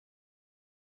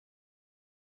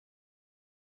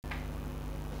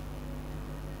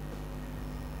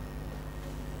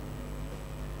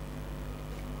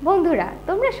বন্ধুরা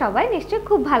তোমরা সবাই নিশ্চয়ই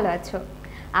খুব ভালো আছো।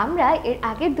 আমরা এর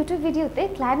আগের দুটো ভিডিওতে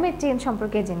ক্লাইমেট চেঞ্জ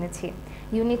সম্পর্কে জেনেছি।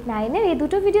 ইউনিট 9 এর এই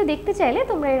দুটো ভিডিও দেখতে চাইলে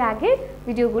তোমরা এর আগের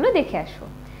ভিডিওগুলো দেখে আসো।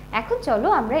 এখন চলো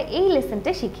আমরা এই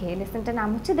লেসনটা শিখি। এই লেসনটার নাম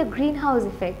হচ্ছে দ্য গ্রিন হাউস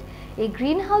ইফেক্ট। এই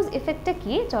গ্রিন হাউস ইফেক্টটা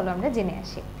কি চলো আমরা জেনে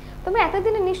আসি। তোমরা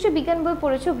এতদিনে নিশ্চয়ই বিজ্ঞান বই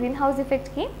পড়েছো গ্রিন হাউস ইফেক্ট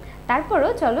কি,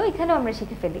 তারপরও চলো এখানেও আমরা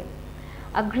শিখে ফেলি।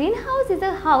 আ green house is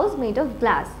a house made of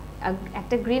glass.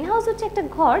 একটা গ্রিন হাউস হচ্ছে একটা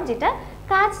ঘর যেটা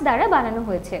কাঁচ দ্বারা বানানো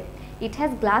হয়েছে। It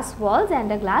has glass Waals and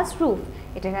a glass roof.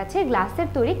 এটার আছে গ্লাসের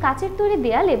তৈরি, কাঁচের তৈরি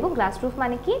দেয়াল এবং গ্লাস রুফ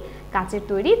মানে কি কাঁচের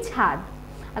তৈরি ছাদ।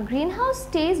 আ green house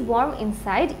stage worm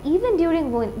inside even during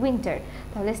winter.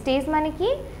 তাহলে স্টেজ মানে কি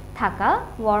থাকা,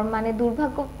 ওয়ার্ম মানে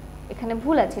দুর্ভাগ্য, এখানে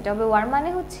ভুল আছে, এটা হবে ওয়ার্ম মানে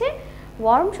হচ্ছে,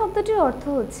 ওয়ার্ম শব্দটির অর্থ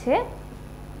হচ্ছে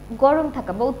গরম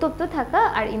থাকা বা উত্তপ্ত থাকা,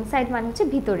 আর ইনসাইড মানে হচ্ছে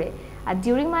ভিতরে, আর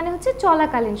ডিউরিং মানে হচ্ছে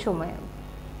চলাকালীন সময়ে।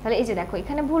 তাহলে এই যে দেখো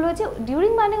এখানে ভুল হয়েছে,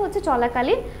 ডিউরিং মানে হচ্ছে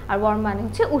চলাকালীন আর ওয়ার্ম মানে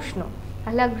হচ্ছে উষ্ণ।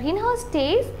 তাহলে green house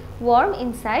stage worm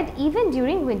inside even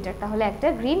during winter. তাহলে একটা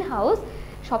গ্রিন হাউস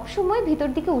সবসময় ভিতর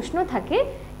দিকে উষ্ণ থাকে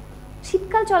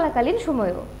শীতকাল চলাকালীন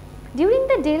সময়েও। During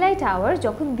the day light hour,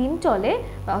 যখন দিন চলে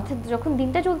অর্থাৎ যখন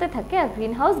দিনটা চলতে থাকে, আর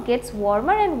green house Gates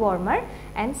warmer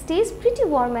and stage pretty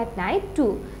worm at night two.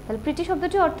 তাহলে প্রিটি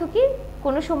শব্দটির অর্থ কি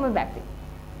কোনো সময় ব্যাপী।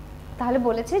 তাহলে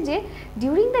বলেছে যে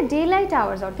during the day light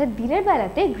hours অর্থাৎ দিনের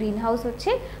বেলাতে গ্রিন হাউস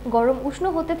হচ্ছে গরম উষ্ণ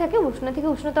হতে থাকে, উষ্ণ থেকে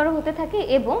উষ্ণতর হতে থাকে,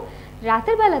 এবং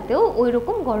রাতের বেলাতেও ওই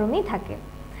রকম গরমই থাকে।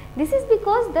 This is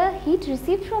because the hit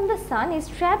received from the sun is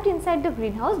trapped inside the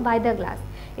green house by the glass.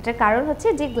 এটার কারণ হচ্ছে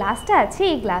যে গ্লাসটা আছে,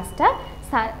 এই গ্লাসটা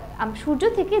সূর্য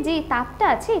থেকে যে তাপটা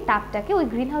আছে এই তাপটাকে ওই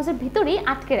গ্রিন হাউসের ভিতরেই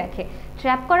আটকে রাখে।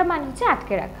 ট্র্যাপ করা মানে হচ্ছে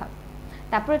আটকে রাখা।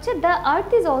 তারপর হচ্ছে the earth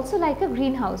is also like a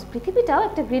green house. পৃথিবীটাও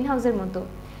একটা গ্রিন হাউসের মতো।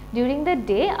 During the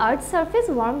day earth surface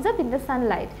worms up in the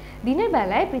Sunlight. দিনের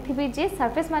বেলায় পৃথিবীর যে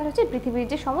সারফেস মানে হচ্ছে পৃথিবীর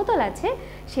যে সমতল আছে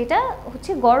সেটা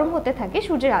হচ্ছে গরম হতে থাকে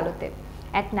সূর্যের আলোতে।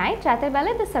 অ্যাট নাইট, রাতের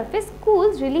বেলায় the surface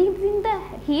cools releasing the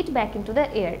hit back into the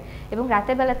air. এবং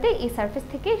রাতের বেলাতে এই সারফেস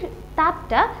থেকে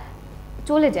তাপটা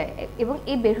চলে যায় এবং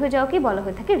এই বের হয়ে যাওয়াকেই বলা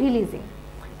হয়ে থাকে রিলিজিং।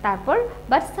 তারপর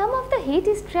but some of the hit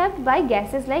is trapped by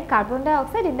gases like carbon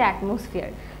dioxide in the atmosphere.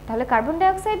 তাহলে কার্বন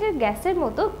ডাইঅক্সাইডের গ্যাসের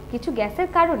মতো কিছু গ্যাসের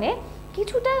কারণে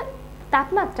কিছুটা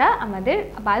তাপমাত্রা আমাদের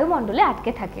বায়ুমণ্ডলে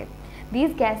আটকে থাকে।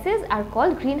 This gases are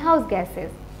called green house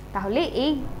gases. তাহলে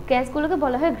এই গ্যাসগুলোকে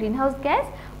বলা হয় green house gas.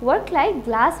 Work like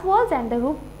glass Waals and the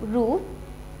roof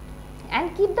and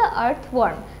keep the earth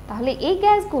worm. তাহলে এই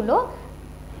গ্যাসগুলো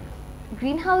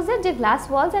গ্রিন হাউসের যে glass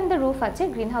Waals and the roof আছে,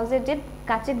 গ্রিন হাউসের যে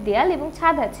কাচের দেয়াল এবং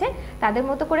ছাদ আছে তাদের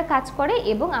মতো করে কাজ করে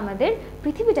এবং আমাদের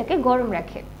পৃথিবীটাকে গরম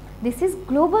রাখে। This is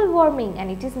global warming and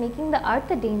it is making the earth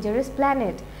the dangerous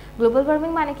planet. Global warming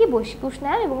মানে কি বৈশ্বিক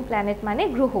উষ্ণায়ন, এবং প্ল্যানেট মানে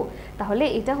গ্রহ। তাহলে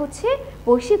এটা হচ্ছে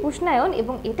বৈশ্বিক উষ্ণায়ন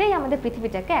এবং এটাই আমাদের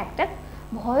পৃথিবীটাকে একটা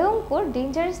ভয়ঙ্কর,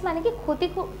 ডেঞ্জারাস মানে কি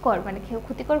ক্ষতিকর, মানে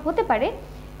ক্ষতিকর হতে পারে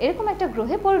এরকম একটা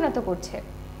গ্রহে পরিণত করছে।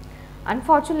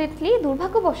 আনফর্চুনেটলি,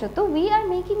 দুর্ভাগ্যবশত, we are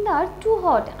making the earth too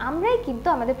hot. আমরাই কিন্তু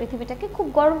আমাদের পৃথিবীটাকে খুব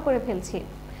গরম করে ফেলছি।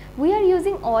 We are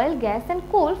using oil, gas and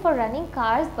coal for running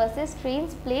curse, buses,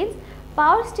 trains, planes,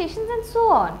 power stations and so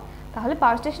on. তাহলে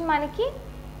পাওয়ার স্টেশন মানে কি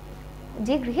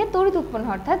যে গৃহে তড়িৎ উৎপন্ন,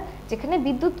 অর্থাৎ যেখানে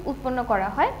বিদ্যুৎ উৎপন্ন করা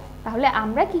হয়। তাহলে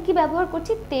আমরা কি কি ব্যবহার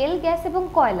করছি? তেল, গ্যাস এবং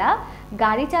কয়লা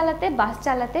গাড়ি চালাতে, বাস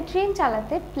চালাতে, ট্রেন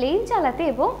চালাতে, প্লেন চালাতে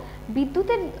এবং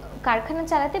বিদ্যুতের কারখানা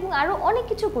চালাতে এবং আরও অনেক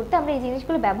কিছু করতে আমরা এই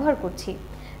জিনিসগুলো ব্যবহার করছি।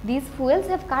 This fuels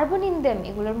have carbon in them.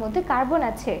 এগুলোর মধ্যে কার্বন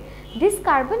আছে। This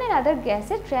carbon and other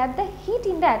gases trap the hit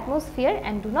in the atmosphere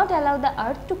and do not allow the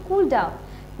earth two cool down.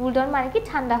 Cool down মানে কি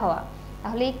ঠান্ডা হওয়া।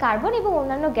 তাহলে এই কার্বন এবং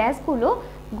অন্যান্য গ্যাসগুলো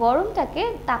গরমটাকে,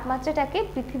 তাপমাত্রাটাকে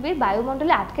পৃথিবীর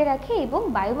বায়ুমণ্ডলে আটকে রাখে এবং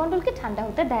বায়ুমণ্ডলকে ঠান্ডা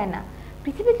হতে দেয় না,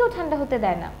 পৃথিবীকেও ঠান্ডা হতে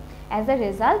দেয় না। অ্যাজ আ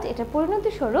রেজাল্ট, এটার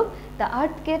পরিণতি স্বরূপ দ্য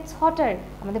আর্থ গেটস হটার।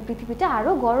 আমাদের পৃথিবীটা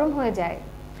আরও গরম হয়ে যায়।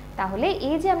 তাহলে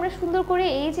এই যে আমরা সুন্দর করে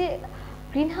এই যে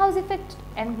green house effect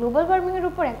and global ওয়ার্মিংয়ের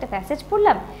উপর একটা প্যাসেজ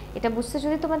পড়লাম, এটা বুঝতে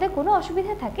যদি তোমাদের কোনো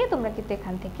অসুবিধা থাকে তোমরা কিন্তু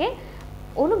এখান থেকে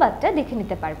অনুবাদটা দেখে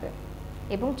নিতে পারবে।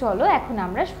 এবং চলো এখন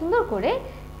আমরা সুন্দর করে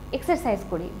এক্সারসাইজ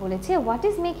করি। বলেছে what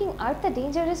is making earth the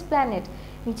dangerous planet.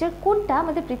 নিচের কোনটা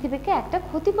আমাদের পৃথিবীকে একটা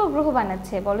ক্ষতিকর গ্রহ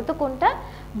বানাচ্ছে? বলো তো কোনটা?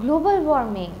 Global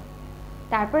warming.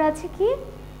 তারপর আছে কি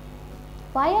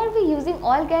why are we using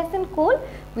oil, gas and coal?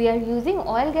 We are using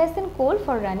oil, gas and coal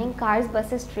for running cars,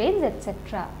 buses, trains, etc.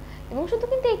 এবং শুধু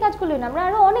কিন্তু এই কাজগুলো না, আমরা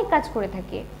আরও অনেক কাজ করে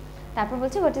থাকি। তারপর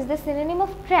বলছে what is the synonym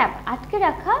of trap. আটকে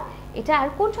রাখা। এটা আর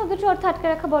কোন শব্দটির অর্থ আটকে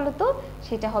রাখা বলো তো?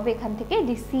 সেটা হবে এখান থেকে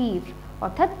ডিসিভ,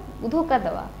 অর্থাৎ ধোঁকা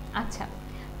দেওয়া। আচ্ছা,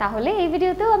 তাহলে এই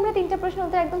ভিডিওতেও আমরা 3টা প্রশ্ন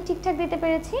উত্তর একদম ঠিকঠাক দিতে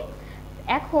পেরেছি।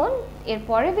 এখন এর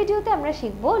পরের ভিডিওতে আমরা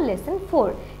শিখব লেসন 4।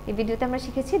 এই ভিডিওতে আমরা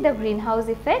শিখেছি দ্য গ্রিন হাউস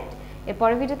ইফেক্ট, এর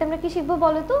পরের ভিডিওতে আমরা কি শিখবো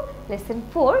বলো তো? লেসন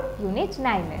 4 ইউনিট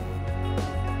 9 এর।